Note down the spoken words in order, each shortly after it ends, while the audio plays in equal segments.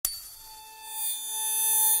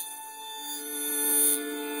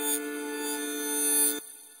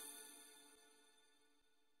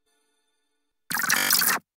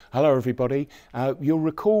Hello everybody. You'll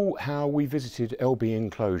recall how we visited LB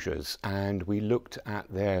Enclosures and we looked at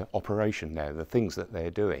their operation there, the things that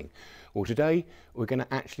they're doing. Well, today we're going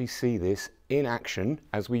to actually see this in action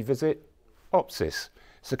as we visit OPSIS.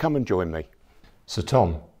 So come and join me. So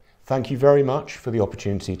Tom, thank you very much for the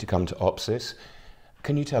opportunity to come to OPSIS.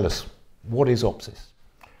 Can you tell us, what is OPSIS?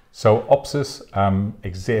 So OPSIS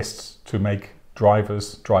exists to make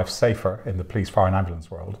drivers drive safer in the police, fire and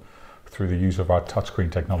ambulance world through the use of our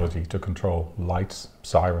touchscreen technology to control lights,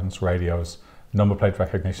 sirens, radios, number plate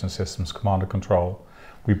recognition systems, command and control.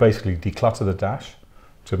 We basically declutter the dash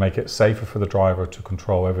to make it safer for the driver to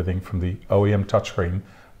control everything from the OEM touchscreen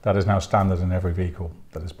that is now standard in every vehicle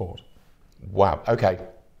that is bought. Wow, okay,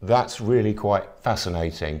 that's really quite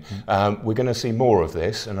fascinating. We're going to see more of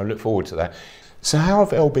this and I look forward to that. So how have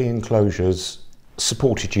LB Enclosures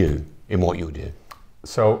supported you in what you do?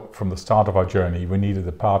 So from the start of our journey, we needed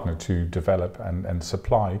a partner to develop and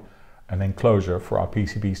supply an enclosure for our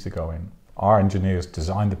PCBs to go in. Our engineers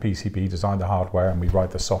design the PCB, design the hardware, and we write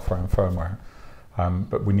the software and firmware.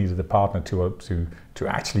 But we needed a partner to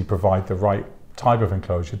actually provide the right type of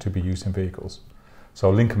enclosure to be used in vehicles. So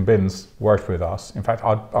Lincoln Bins worked with us. In fact,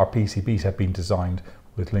 our PCBs have been designed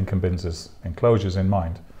with Lincoln Bins' enclosures in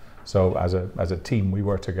mind. So as a team, we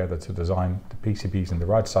worked together to design the PCBs in the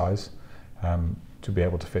right size to be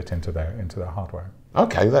able to fit into their hardware.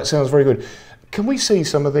 Okay, that sounds very good. Can we see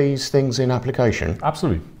some of these things in application?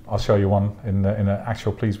 Absolutely. I'll show you one in an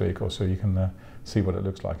actual police vehicle so you can see what it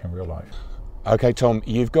looks like in real life. Okay, Tom,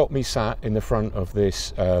 you've got me sat in the front of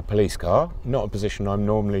this police car, not a position I'm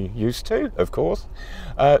normally used to, of course.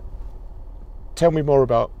 Tell me more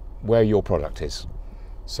about where your product is.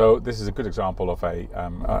 So this is a good example of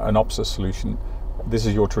an OPSIS solution. This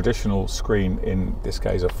is your traditional screen, in this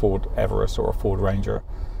case a Ford Everest or a Ford Ranger.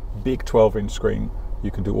 Big 12-inch screen.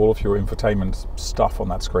 You can do all of your infotainment stuff on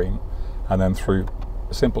that screen, and then through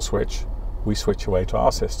a simple switch, we switch away to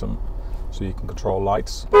our system. So you can control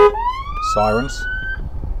lights, sirens,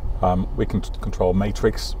 we can control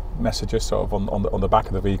matrix messages. So on the back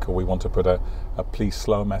of the vehicle we want to put a please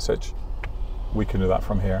slow message. We can do that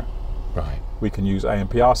from here. Right. We can use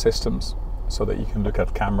ANPR systems so that you can look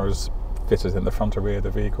at cameras fitted in the front and rear of the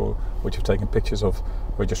vehicle, which have taken pictures of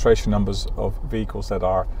registration numbers of vehicles that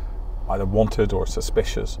are either wanted or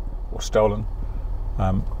suspicious or stolen,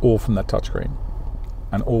 all from that touchscreen.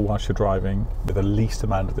 And all whilst you're driving with the least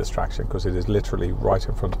amount of distraction, because it is literally right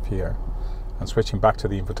in front of you here. And switching back to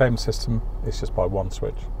the infotainment system is just by one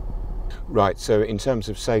switch. Right, so in terms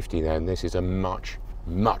of safety then, this is a much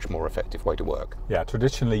more effective way to work. Yeah,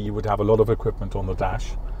 traditionally you would have a lot of equipment on the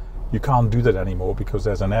dash. You can't do that anymore because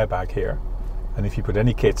there's an airbag here. And if you put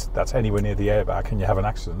any kit that's anywhere near the airbag and you have an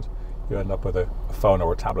accident, you end up with a phone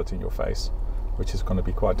or a tablet in your face, which is going to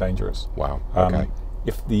be quite dangerous. Wow, okay.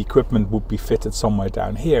 If the equipment would be fitted somewhere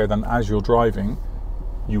down here, then as you're driving,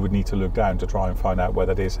 you would need to look down to try and find out where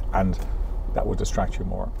that is, and that would distract you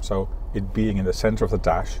more. So it being in the center of the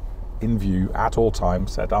dash, in view at all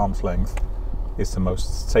times at arm's length, is the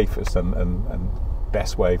most safest and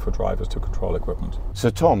best way for drivers to control equipment. So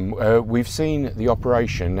Tom, we've seen the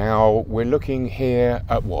operation. Now we're looking here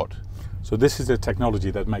at what? So this is the technology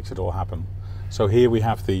that makes it all happen. So here we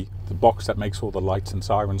have the box that makes all the lights and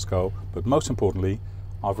sirens go, but most importantly,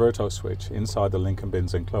 our Verto switch inside the Lincoln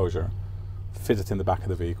Bins enclosure, fitted in the back of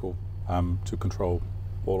the vehicle to control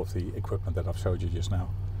all of the equipment that I've showed you just now.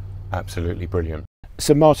 Absolutely brilliant.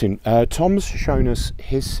 So Martin, Tom's shown us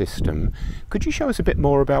his system. Could you show us a bit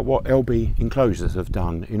more about what LB Enclosures have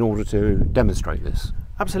done in order to demonstrate this?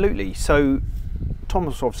 Absolutely. So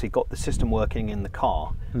Tom's obviously got the system working in the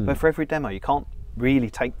car, but for every demo you can't really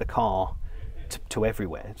take the car to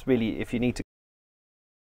everywhere. It's really, if you need to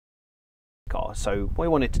car. So what we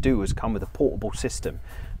wanted to do was come with a portable system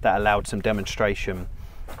that allowed some demonstration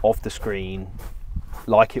of the screen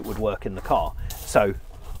like it would work in the car. So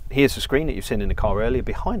here's the screen that you've seen in the car earlier.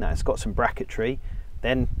 Behind that it's got some bracketry,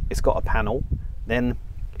 then it's got a panel, then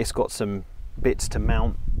it's got some bits to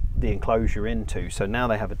mount the enclosure into. So now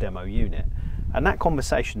they have a demo unit, and that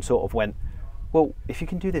conversation sort of went, well, if you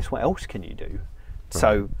can do this, what else can you do? Right.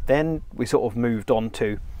 So then we sort of moved on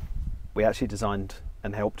to, we actually designed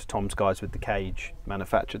and helped Tom's guys with the cage,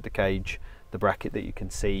 manufactured the cage, the bracket that you can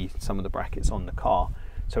see, some of the brackets on the car.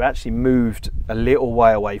 So we actually moved a little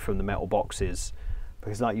way away from the metal boxes,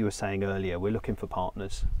 because like you were saying earlier, we're looking for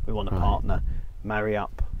partners. We want a partner, marry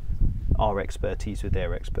up our expertise with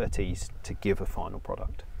their expertise to give a final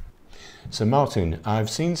product. So Martin, I've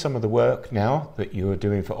seen some of the work now that you are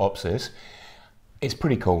doing for OPSIS. It's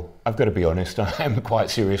pretty cool. I've got to be honest, I am quite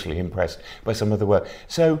seriously impressed by some of the work.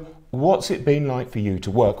 So what's it been like for you to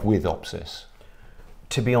work with OPSIS?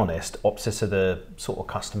 To be honest, Opsis are the sort of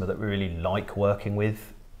customer that we really like working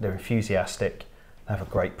with. They're enthusiastic, they have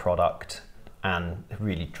a great product, and they're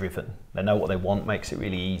really driven. They know what they want, makes it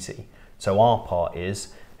really easy. So our part is,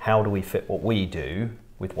 how do we fit what we do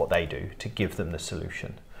with what they do to give them the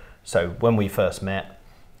solution? So when we first met,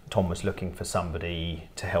 Tom was looking for somebody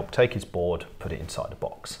to help take his board, put it inside a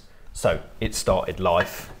box. So it started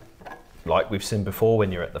life like we've seen before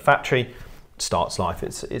when you're at the factory. It starts life,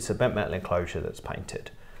 it's a bent metal enclosure that's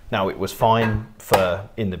painted. Now it was fine for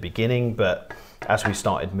in the beginning, but as we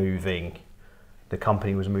started moving, the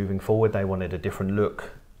company was moving forward, they wanted a different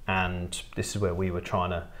look, and this is where we were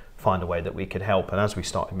trying to find a way that we could help. And as we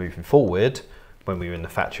started moving forward, when we were in the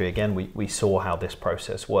factory again, we saw how this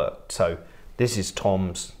process worked. So this is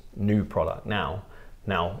Tom's new product now.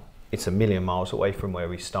 Now it's a million miles away from where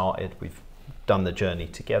we started. We've done the journey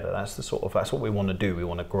together. That's what we want to do. We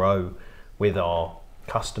want to grow with our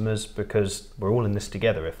customers because we're all in this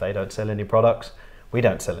together. If they don't sell any products, we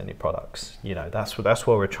don't sell any products. You know, that's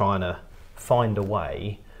where we're trying to find a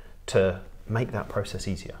way to make that process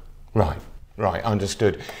easier. Right,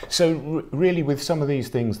 understood. So really with some of these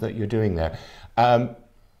things that you're doing there,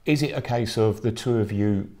 is it a case of the two of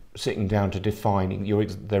you sitting down to defining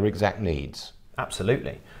their exact needs?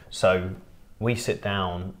 Absolutely. So we sit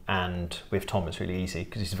down, and with Tom it's really easy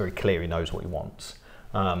because he's very clear, he knows what he wants.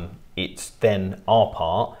 It's then our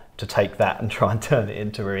part to take that and try and turn it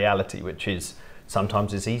into a reality, which is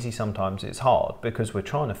sometimes it's easy, sometimes it's hard, because we're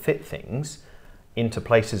trying to fit things into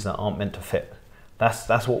places that aren't meant to fit.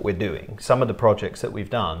 That's what we're doing. Some of the projects that we've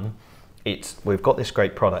done, we've got this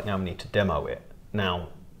great product, now we need to demo it. Now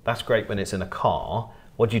that's great when it's in a car.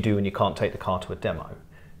 What do you do when you can't take the car to a demo?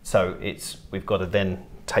 So we've got to then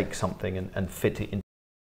take something and fit it in.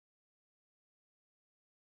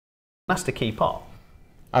 That's the key part.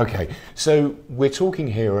 Okay, so we're talking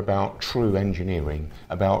here about true engineering,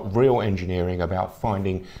 about real engineering, about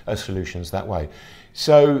finding solutions that way.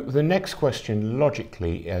 So the next question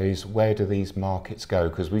logically is, where do these markets go?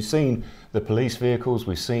 Because we've seen the police vehicles,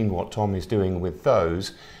 we've seen what Tom is doing with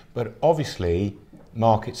those, but obviously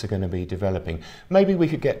markets are going to be developing. Maybe we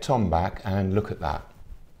could get Tom back and look at that.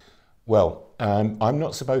 Well, I'm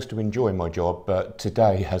not supposed to enjoy my job, but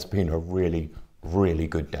today has been a really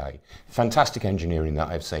good day. Fantastic engineering that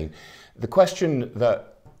I've seen. The question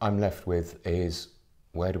that I'm left with is,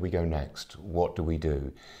 where do we go next? What do we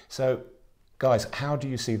do? So guys, how do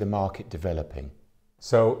you see the market developing?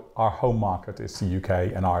 So our home market is the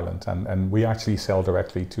UK and Ireland, and we actually sell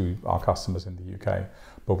directly to our customers in the UK,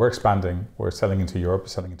 but we're expanding. We're selling into Europe,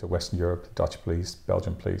 selling into Western Europe, the Dutch police,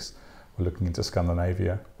 Belgian police. We're looking into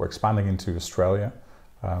Scandinavia. We're expanding into Australia,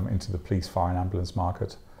 into the police, fire and ambulance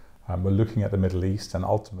market. We're looking at the Middle East and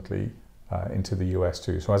ultimately into the US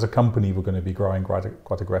too. So as a company, we're going to be growing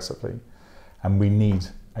quite aggressively. And we need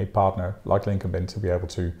a partner like Lincoln Bin to be able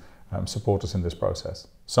to support us in this process.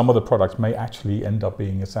 Some of the products may actually end up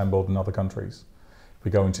being assembled in other countries. If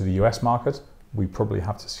we go into the US market, we probably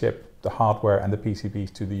have to ship the hardware and the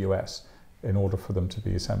PCBs to the US in order for them to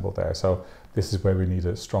be assembled there. So this is where we need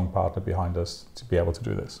a strong partner behind us to be able to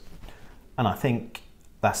do this. And I think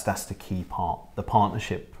that's the key part. The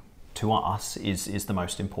partnership to us is the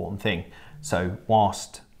most important thing. So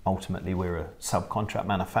whilst ultimately we're a subcontract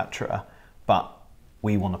manufacturer, but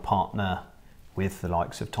we want to partner with the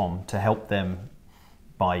likes of Tom to help them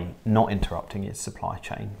by not interrupting its supply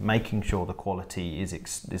chain, making sure the quality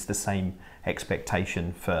is the same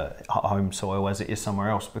expectation for home soil as it is somewhere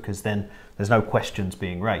else, because then there's no questions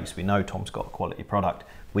being raised. We know Tom's got a quality product,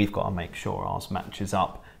 we've got to make sure ours matches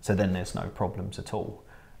up, so then there's no problems at all.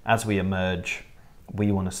 As we emerge,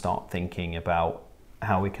 we want to start thinking about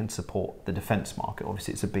how we can support the defence market.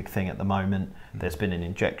 Obviously it's a big thing at the moment. There's been an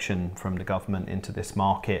injection from the government into this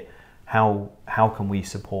market. How can we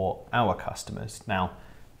support our customers? Now,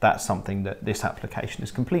 that's something that this application is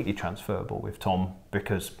completely transferable with Tom,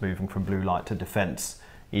 because moving from blue light to defence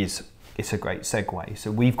it's a great segue. So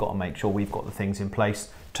we've got to make sure we've got the things in place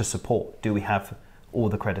to support. Do we have all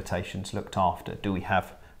the accreditations looked after? Do we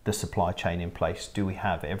have the supply chain in place? Do we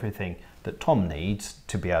have everything that Tom needs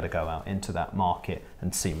to be able to go out into that market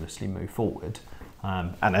and seamlessly move forward?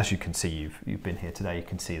 And as you can see, you've been here today, you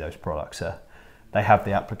can see those products they have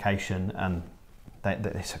the application, and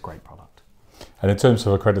it's a great product. And in terms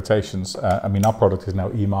of accreditations, I mean, our product is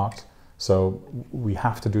now E-marked, so we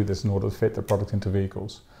have to do this in order to fit the product into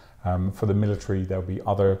vehicles. For the military, there'll be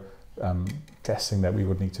other testing that we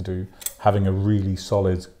would need to do. Having a really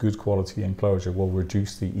solid, good quality enclosure will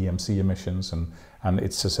reduce the EMC emissions and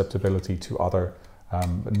its susceptibility to other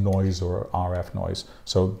noise or RF noise.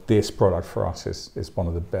 So this product for us is one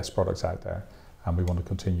of the best products out there. and we want to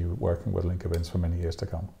continue working with Linkabins for many years to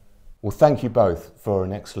come. Well, thank you both for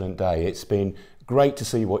an excellent day. It's been great to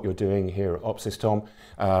see what you're doing here at Opsys,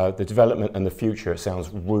 the development and the future, it sounds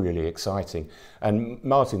really exciting. And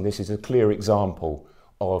Martin, this is a clear example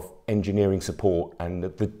of engineering support and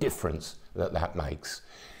the difference that makes.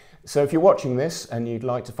 So if you're watching this and you'd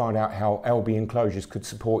like to find out how LB Enclosures could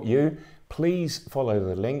support you, please follow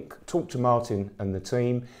the link, talk to Martin and the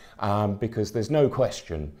team, because there's no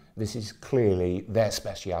question this is clearly their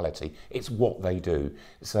speciality. It's what they do.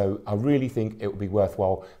 So I really think it would be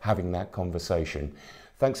worthwhile having that conversation.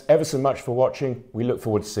 Thanks ever so much for watching. We look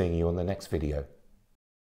forward to seeing you on the next video.